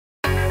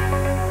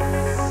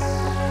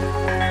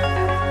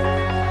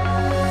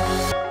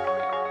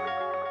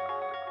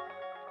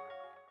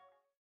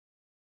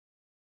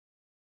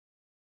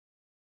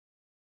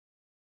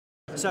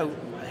So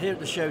here at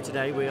the show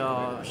today we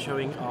are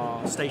showing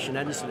our station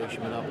end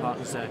solution with our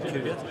partners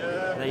Cougar.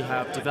 They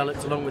have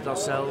developed along with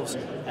ourselves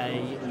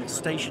a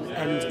station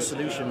end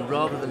solution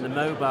rather than the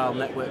mobile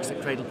networks that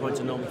Cradlepoint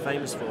are normally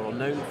famous for or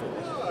known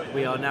for.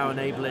 We are now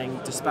enabling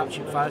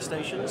dispatching fire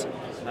stations.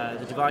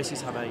 The devices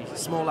have a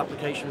small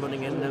application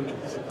running in them,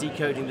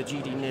 decoding the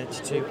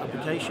GD-NIT2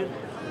 application.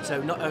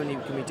 So not only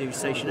can we do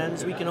station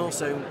ends, we can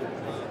also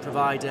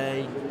provide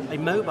a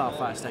mobile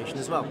fire station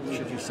as well,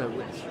 should you so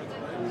wish.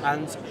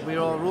 And we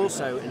are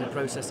also in the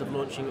process of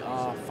launching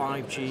our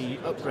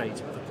 5G upgrade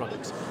for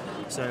products.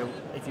 So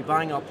if you're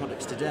buying our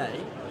products today,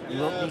 you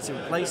won't need to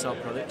replace our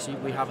products.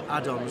 We have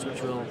add-ons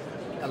which will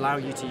allow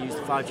you to use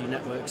the 5G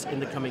networks in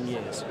the coming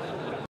years.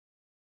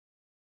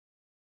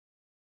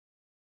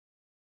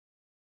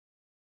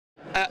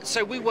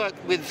 So we work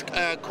with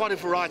quite a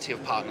variety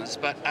of partners,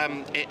 but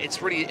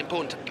it's really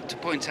important to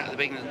point out at the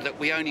beginning that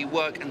we only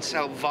work and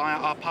sell via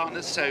our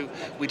partners, so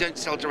we don't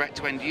sell direct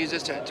to end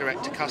users,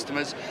 direct to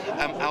customers.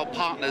 Our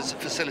partners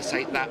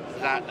facilitate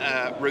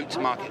that route to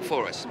market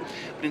for us.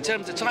 But in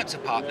terms of types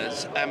of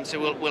partners, so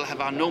we'll have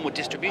our normal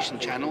distribution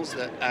channels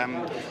that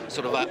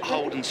sort of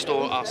hold and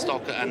store our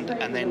stock and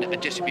then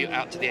distribute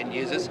out to the end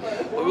users.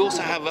 But we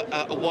also have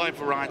a wide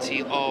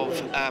variety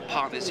of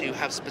partners who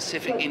have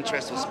specific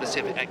interests or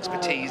specific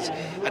expertise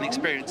and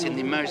experience in the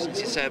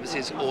emergency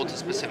services or to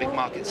specific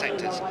market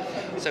sectors.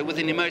 So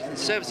within the emergency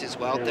services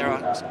world, there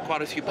are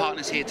quite a few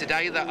partners here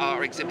today that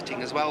are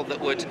exhibiting as well that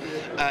would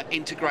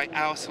integrate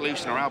our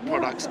solution or our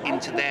products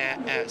into their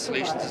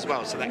solutions as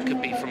well. So that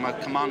could be from a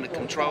command and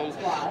control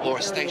or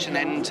a station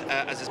end,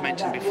 as is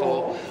mentioned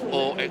before,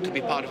 or it could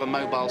be part of a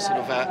mobile sort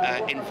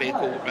of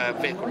in-vehicle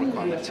vehicle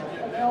requirement.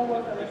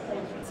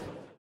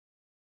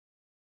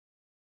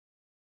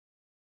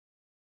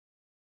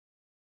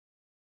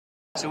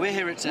 So we're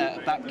here at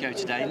BAPCO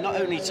today, not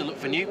only to look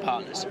for new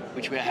partners,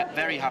 which we're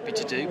very happy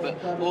to do,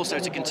 but also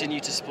to continue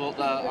to support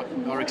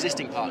our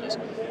existing partners.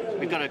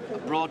 We've got a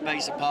broad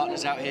base of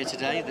partners out here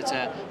today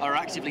that are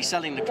actively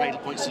selling the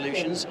Cradlepoint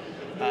solutions.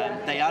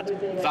 They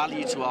add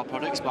value to our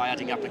products by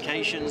adding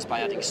applications, by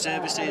adding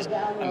services,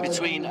 and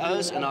between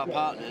us and our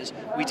partners,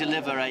 we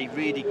deliver a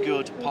really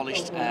good,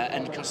 polished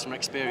end customer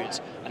experience.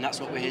 And that's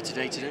what we're here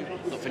today to do,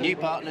 look for new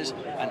partners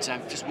and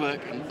to just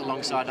work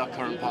alongside our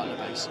current partner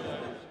base.